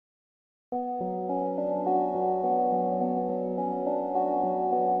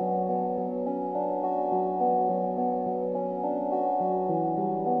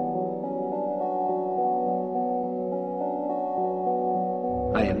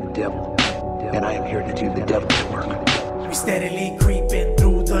the devil, and I am here to do the devil's work. We steadily creeping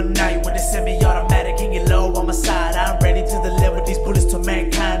through the night with a semi-automatic hanging low on my side. I'm ready to deliver these bullets to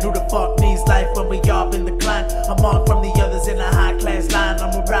mankind. Who the fuck needs life when we all been declined? I'm on from the others in a high-class line.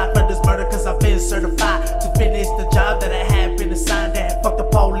 I'm a ride for this murder cause I've been certified to finish the job that I had been assigned. And fuck the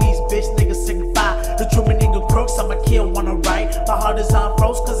police, bitch, niggas signify the true meaning of crooks. I'ma kill, wanna write. My heart is on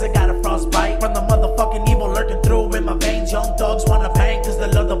froze cause I got a frostbite from the motherfucking evil lurking through in my veins. Young thugs wanna bang cause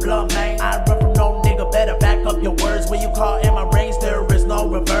they love the blood, man. I run from no nigga, better back up your words. When you call in my range, there is no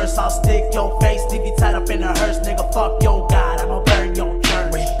reverse. I'll stick your face, leave you tied up in a hearse. Nigga, fuck your God, I'ma burn your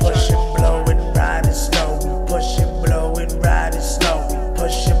church. We push and blow and ride it slow. We push and blow and ride it slow. We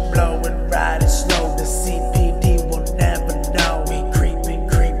push and blow and ride it slow. The CPD will never know. We creeping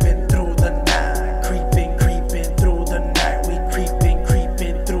through the night. Creeping through the night. We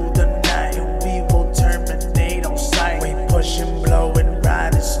creeping through the night. And we will terminate on sight. We push and blow and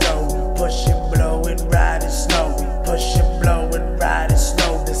ride it slow. We push and blow and ride it slow. We push and blow and ride it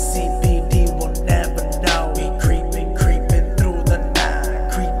slow. The CPD will never know. We creeping through the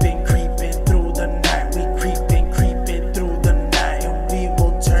night. Creeping through the night. We creeping through the night. And we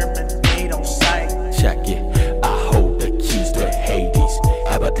will terminate on sight. Check it, I hold the keys to Hades.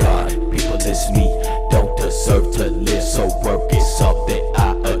 Abaddon, people diss me, don't deserve to live. So work is something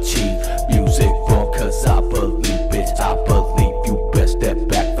I achieve. Music wrong cause I believe, bitch, I believe. You best step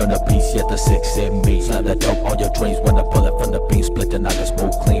back from the beast, yet the six in me. Slam the dope on your dreams when the bullet from the beam split the night is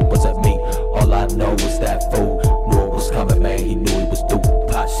smooth clean. Was it me? All I know is that fool knew it was coming, man, he knew he was due.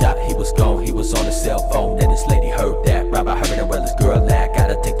 Pot shot, he was gone, he was on his cell phone. And his lady heard that, Robert heard it well, his girl laughed.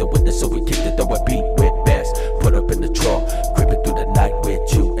 Gotta take the witness, so we kicked it, throw a beat with bass. Put up in the trunk, creeping through the night with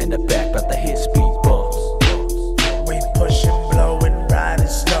you in the back, about to hit speed bumps. We push and blow and ride it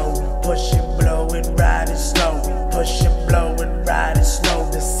slow. We push and blow and ride it slow. We push and blow and ride it slow.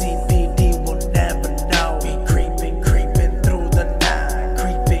 The CPD will never know. We creeping through the night.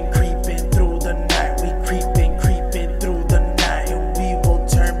 Creeping through the night. We creeping through the night. And we will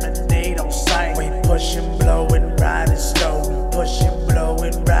terminate on sight. We push and blow and ride it slow. We push and blow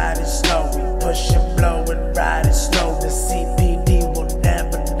and ride it slow. We push and blow and ride it slow. The CPD will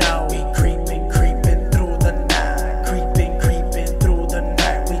never know. We creeping through the night. Creeping through the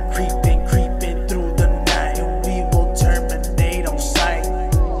night. We creeping through the night. And we will terminate on sight.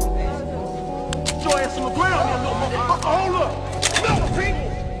 Your ass on the ground, you little motherfucker. Hold up. No, people.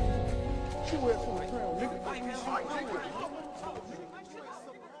 Get your ass on the ground, nigga.